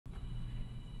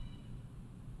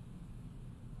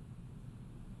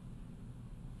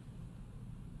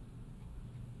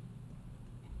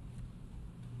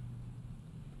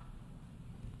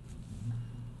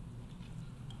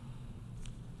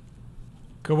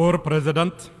ክቡር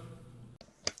ፕሬዝዳንት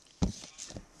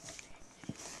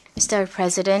Mr.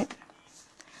 President,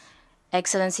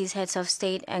 Excellencies, Heads of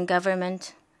State and Government,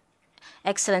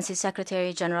 Excellency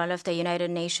Secretary General of the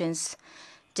United Nations,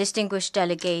 distinguished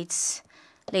delegates,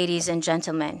 ladies and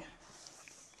gentlemen.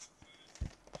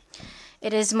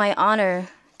 It is my honor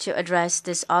to address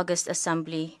this August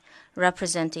Assembly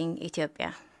representing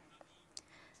Ethiopia.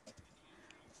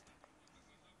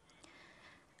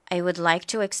 I would like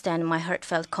to extend my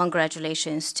heartfelt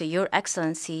congratulations to Your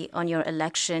Excellency on your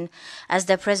election as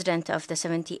the President of the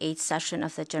 78th session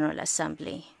of the General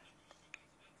Assembly.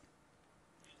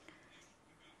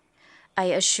 I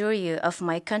assure you of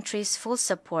my country's full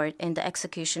support in the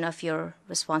execution of your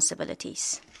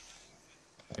responsibilities.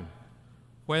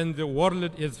 When the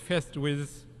world is faced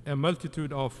with a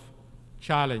multitude of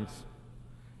challenges,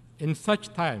 in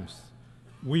such times,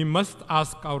 we must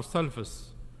ask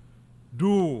ourselves,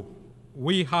 do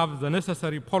we have the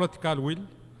necessary political will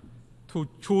to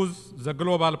choose the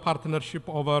global partnership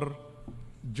over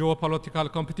geopolitical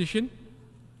competition?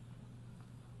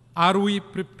 Are we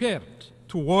prepared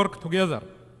to work together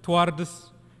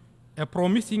towards a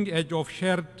promising age of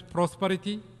shared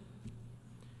prosperity?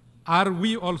 Are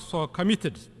we also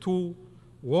committed to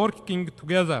working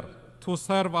together to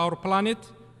serve our planet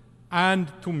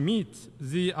and to meet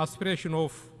the aspiration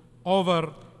of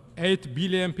over 8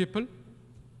 billion people?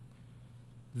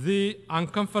 The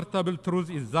uncomfortable truth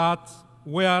is that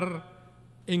we are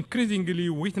increasingly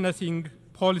witnessing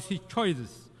policy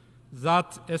choices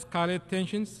that escalate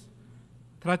tensions,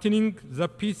 threatening the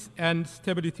peace and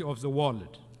stability of the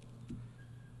world.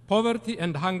 Poverty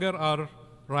and hunger are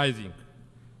rising.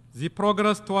 The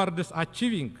progress towards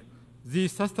achieving the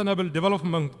Sustainable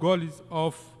Development Goals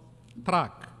of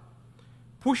track,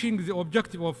 pushing the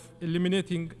objective of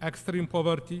eliminating extreme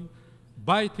poverty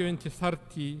by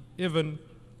 2030 even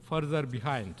further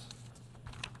behind.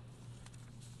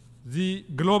 The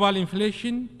global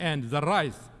inflation and the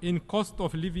rise in cost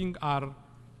of living are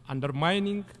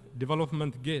undermining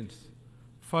development gains,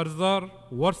 further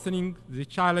worsening the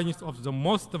challenges of the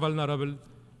most vulnerable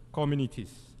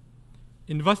communities.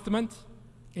 Investment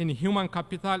in human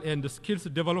capital and skills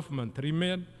development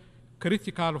remain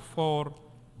critical for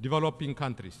developing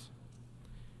countries.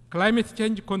 Climate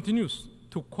change continues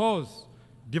to cause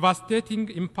devastating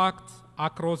impacts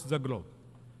across the globe.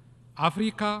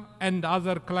 Africa and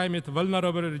other climate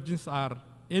vulnerable regions are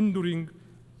enduring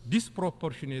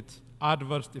disproportionate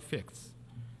adverse effects.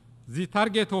 The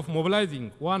target of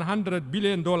mobilizing $100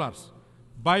 billion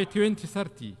by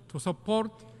 2030 to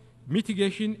support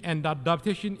mitigation and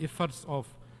adaptation efforts of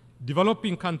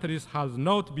developing countries has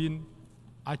not been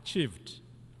achieved.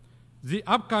 The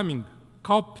upcoming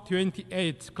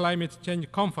COP28 climate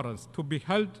change conference to be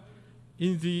held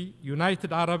in the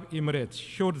United Arab Emirates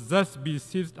should thus be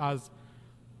seized as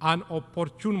an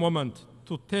opportune moment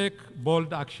to take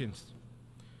bold actions.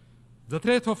 The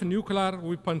threat of nuclear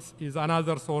weapons is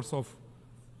another source of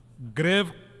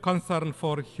grave concern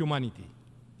for humanity.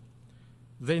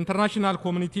 The international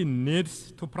community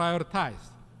needs to prioritize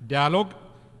dialogue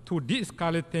to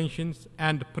de-escalate tensions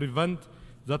and prevent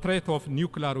the threat of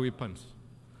nuclear weapons.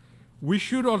 We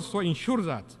should also ensure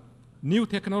that new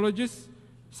technologies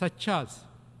such as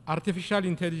artificial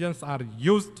intelligence are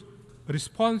used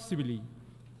responsibly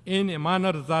in a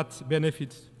manner that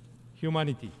benefits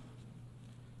humanity.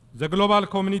 The global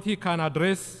community can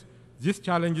address these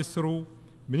challenges through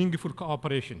meaningful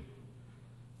cooperation.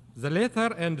 The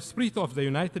letter and spirit of the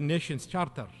United Nations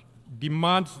Charter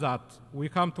demands that we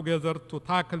come together to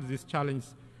tackle this challenge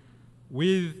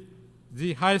with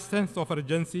the highest sense of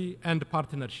urgency and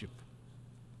partnership.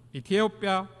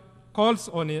 Ethiopia calls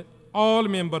on all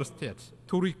member states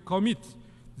to recommit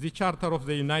the Charter of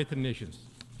the United Nations.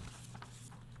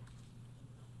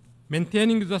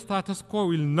 Maintaining the status quo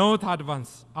will not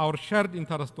advance our shared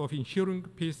interest of ensuring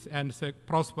peace and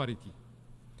prosperity.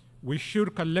 We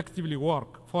should collectively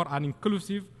work for an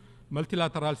inclusive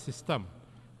multilateral system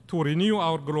to renew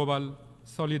our global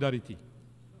solidarity.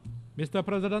 Mr.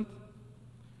 President,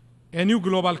 a new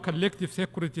global collective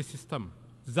security system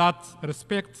that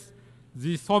respects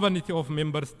the sovereignty of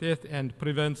member states and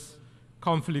prevents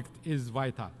conflict is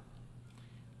vital.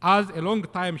 As a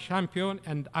long-time champion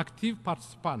and active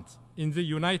participant in the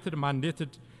UN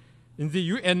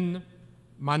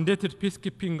mandated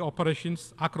peacekeeping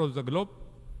operations across the globe,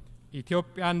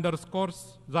 Ethiopia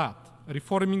underscores that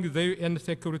reforming the UN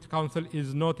Security Council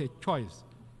is not a choice,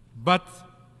 but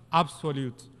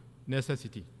absolute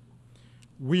necessity.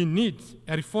 We need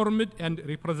a reformed and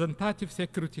representative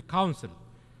Security Council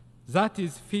that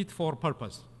is fit for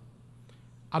purpose,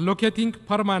 allocating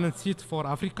permanent seats for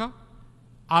Africa,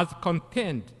 as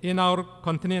contained in our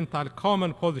continental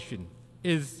common position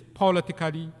is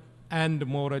politically and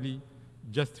morally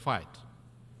justified.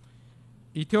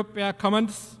 Ethiopia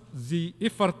commends the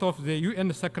effort of the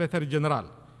UN Secretary General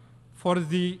for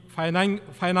the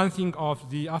financing of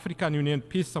the African Union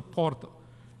peace support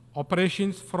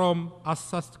operations from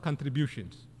assessed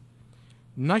contributions.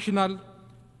 National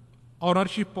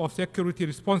ownership of security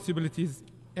responsibilities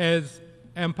is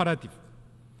imperative.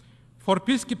 For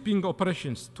peacekeeping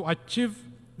operations to achieve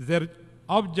their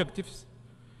objectives,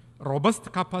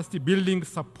 robust capacity building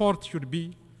support should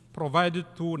be provided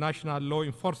to national law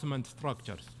enforcement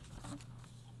structures.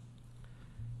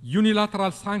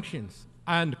 Unilateral sanctions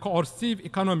and coercive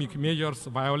economic measures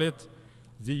violate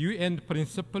the UN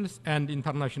principles and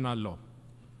international law.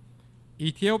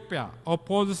 Ethiopia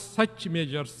opposes such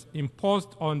measures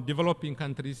imposed on developing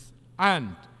countries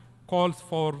and calls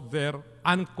for their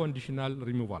unconditional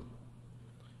removal.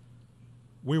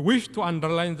 We wish to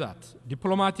underline that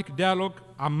diplomatic dialogue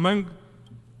among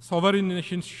sovereign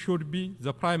nations should be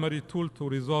the primary tool to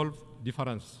resolve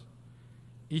differences.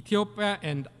 Ethiopia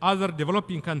and other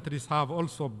developing countries have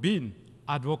also been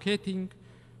advocating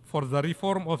for the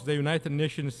reform of the United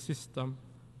Nations system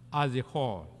as a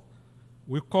whole.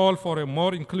 We call for a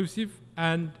more inclusive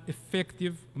and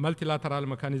effective multilateral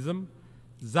mechanism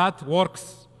that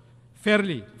works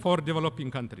fairly for developing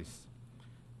countries.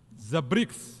 The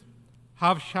BRICS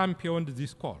have championed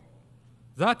this call.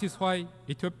 That is why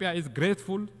Ethiopia is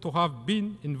grateful to have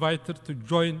been invited to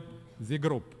join the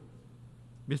group.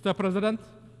 Mr. President,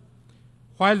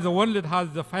 while the world has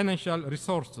the financial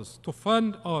resources to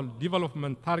fund all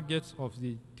development targets of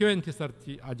the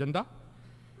 2030 Agenda,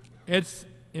 its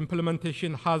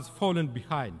implementation has fallen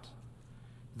behind.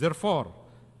 Therefore,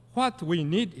 what we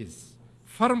need is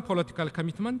firm political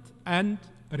commitment and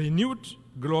renewed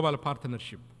global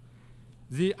partnership.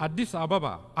 The Addis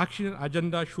Ababa Action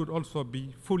Agenda should also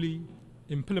be fully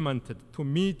implemented to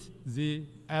meet the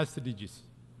SDGs.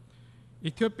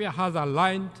 Ethiopia has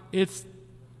aligned its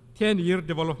 10-year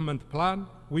development plan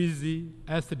with the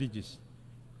SDGs.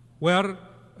 We are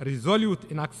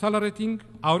resolute in accelerating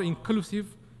our inclusive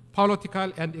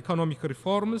political and economic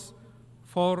reforms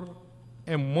for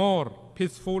a more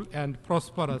peaceful and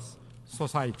prosperous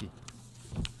society.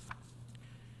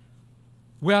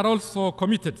 We are also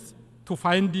committed to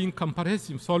finding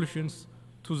comprehensive solutions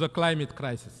to the climate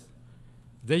crisis.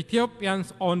 The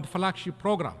Ethiopians-owned flagship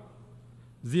program,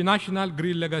 the National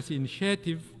Green Legacy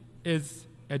Initiative, is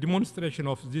a demonstration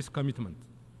of this commitment.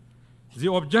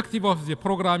 The objective of the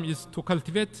program is to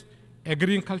cultivate a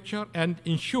green culture and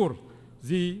ensure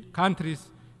the country's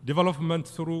development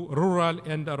through rural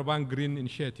and urban green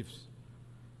initiatives.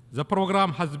 The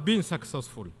program has been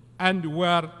successful, and we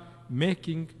are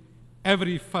making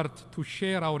every effort to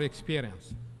share our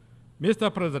experience.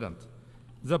 Mr. President,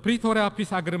 the Pretoria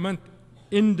Peace Agreement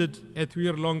ended a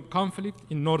 2-year-long conflict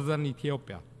in northern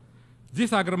Ethiopia.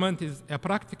 This agreement is a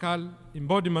practical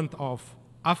embodiment of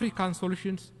African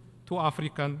solutions to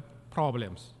African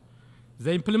problems.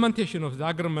 The implementation of the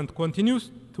agreement continues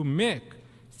to make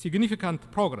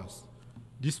significant progress,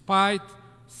 despite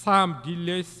some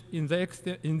delays in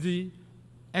the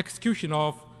execution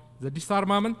of the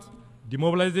disarmament,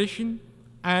 demobilization,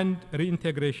 and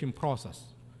reintegration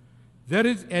process. There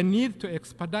is a need to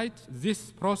expedite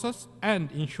this process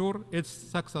and ensure its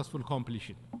successful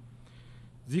completion.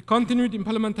 The continued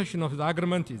implementation of the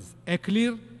agreement is a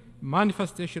clear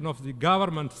manifestation of the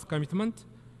government's commitment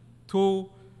to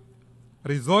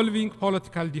resolving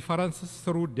political differences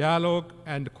through dialogue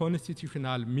and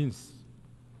constitutional means.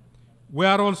 We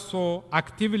are also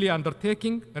actively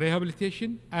undertaking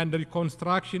rehabilitation and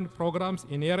reconstruction programs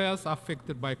in areas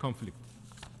affected by conflict.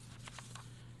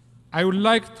 I would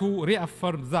like to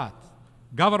reaffirm that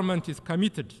government is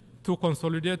committed to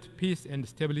consolidate peace and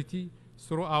stability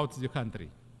throughout the country.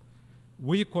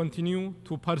 We continue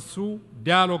to pursue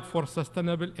dialogue for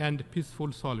sustainable and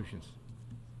peaceful solutions.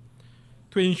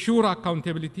 To ensure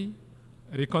accountability,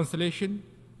 reconciliation,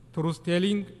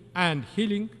 truth-telling, and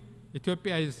healing,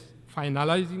 Ethiopia is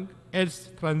finalizing its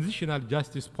transitional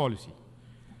justice policy.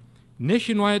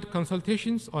 Nationwide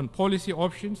consultations on policy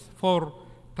options for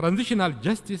transitional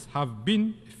justice have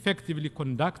been effectively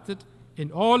conducted in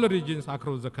all regions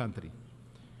across the country.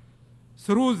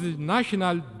 Through the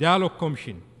National Dialogue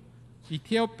Commission,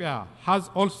 Ethiopia has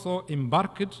also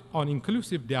embarked on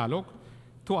inclusive dialogue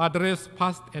to address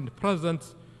past and present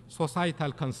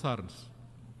societal concerns.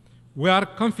 We are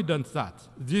confident that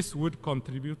this would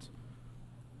contribute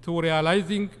to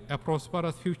realizing a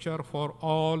prosperous future for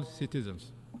all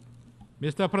citizens.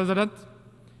 Mr. President,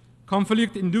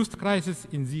 conflict-induced crises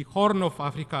in the Horn of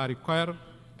Africa require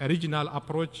a regional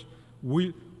approach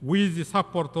with the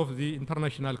support of the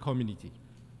international community.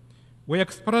 We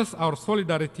express our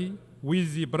solidarity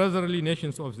with the brotherly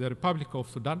nations of the Republic of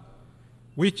Sudan,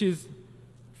 which is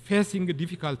facing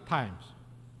difficult times.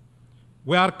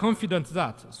 We are confident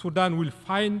that Sudan will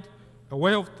find a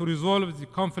way to resolve the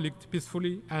conflict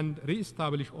peacefully and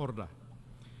re-establish order.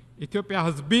 Ethiopia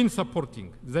has been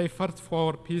supporting the effort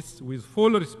for peace with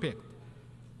full respect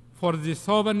for the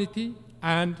sovereignty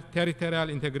and territorial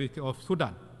integrity of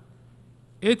Sudan.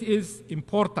 It is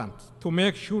important to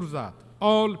make sure that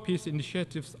all peace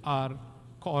initiatives are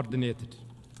coordinated.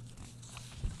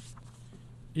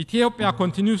 Ethiopia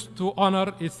continues to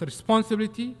honor its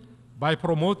responsibility by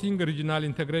promoting regional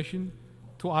integration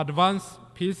to advance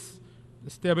peace,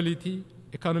 stability,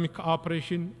 economic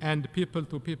cooperation, and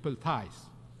people-to-people ties.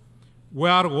 We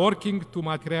are working to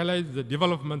materialize the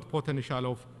development potential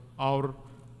of our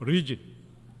region.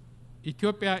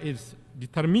 Ethiopia is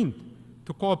determined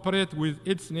to cooperate with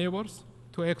its neighbors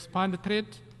to expand trade,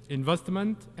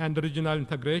 investment, and regional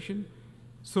integration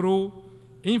through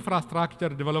infrastructure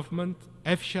development,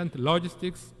 efficient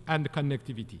logistics, and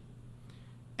connectivity.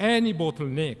 Any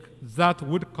bottleneck that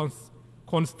would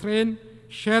constrain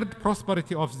shared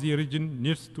prosperity of the region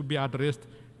needs to be addressed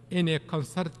in a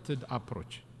concerted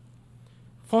approach.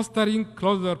 Fostering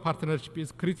closer partnership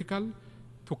is critical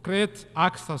to create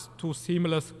access to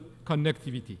seamless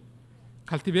connectivity.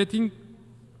 Cultivating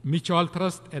mutual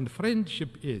trust and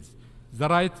friendship is the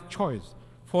right choice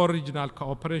for regional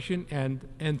cooperation and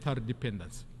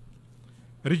interdependence.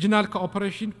 Regional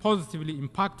cooperation positively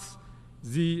impacts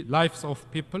the lives of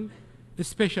people,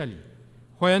 especially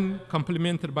when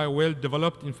complemented by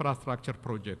well-developed infrastructure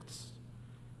projects.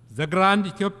 The Grand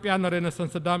Ethiopian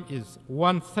Renaissance Dam is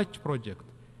one such project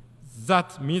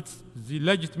that meets the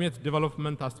legitimate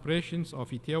development aspirations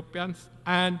of Ethiopians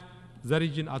and the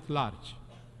region at large.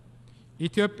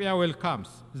 Ethiopia welcomes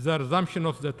the resumption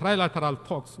of the trilateral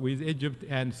talks with Egypt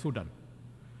and Sudan.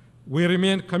 We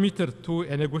remain committed to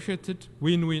a negotiated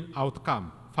win-win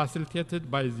outcome facilitated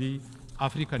by the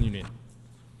African Union.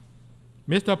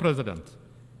 Mr. President,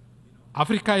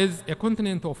 Africa is a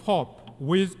continent of hope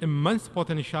with immense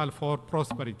potential for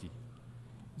prosperity.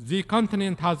 The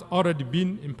continent has already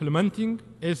been implementing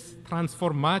its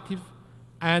transformative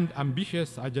and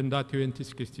ambitious Agenda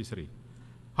 2063.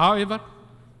 However,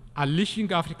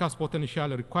 unleashing Africa's potential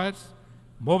requires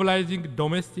mobilizing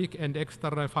domestic and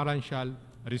external financial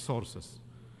resources.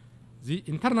 The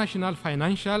international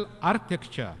financial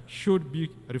architecture should be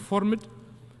reformed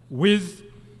with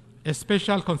a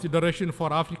special consideration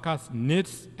for Africa's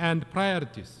needs and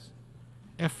priorities.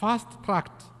 A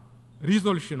fast-tracked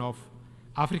resolution of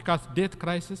Africa's debt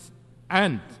crisis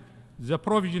and the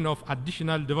provision of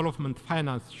additional development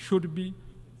finance should be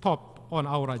top on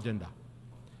our agenda.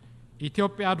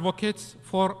 Ethiopia advocates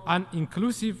for an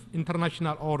inclusive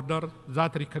international order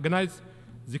that recognizes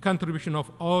the contribution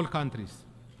of all countries.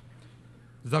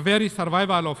 The very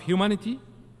survival of humanity,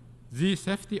 the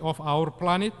safety of our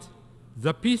planet,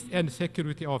 the peace and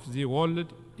security of the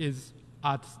world is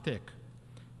at stake.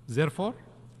 Therefore,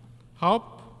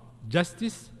 hope,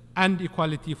 justice, and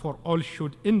equality for all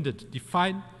should indeed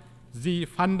define the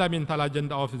fundamental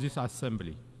agenda of this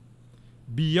assembly.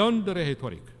 Beyond the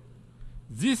rhetoric,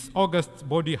 this august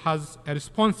body has a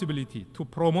responsibility to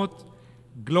promote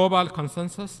global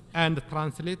consensus and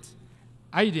translate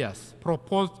ideas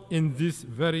proposed in this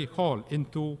very hall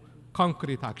into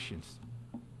concrete actions.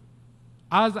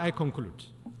 As I conclude,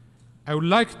 I would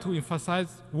like to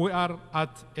emphasize we are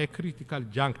at a critical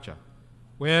juncture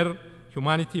where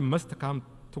humanity must come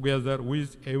together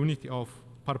with a unity of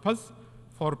purpose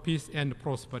for peace and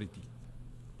prosperity.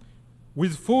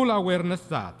 With full awareness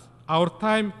that our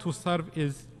time to serve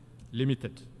is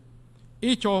limited,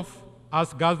 each of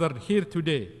us gathered here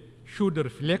today should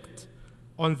reflect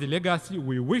on the legacy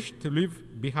we wish to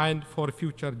leave behind for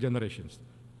future generations.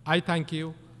 I thank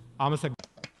you.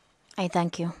 I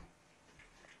thank you.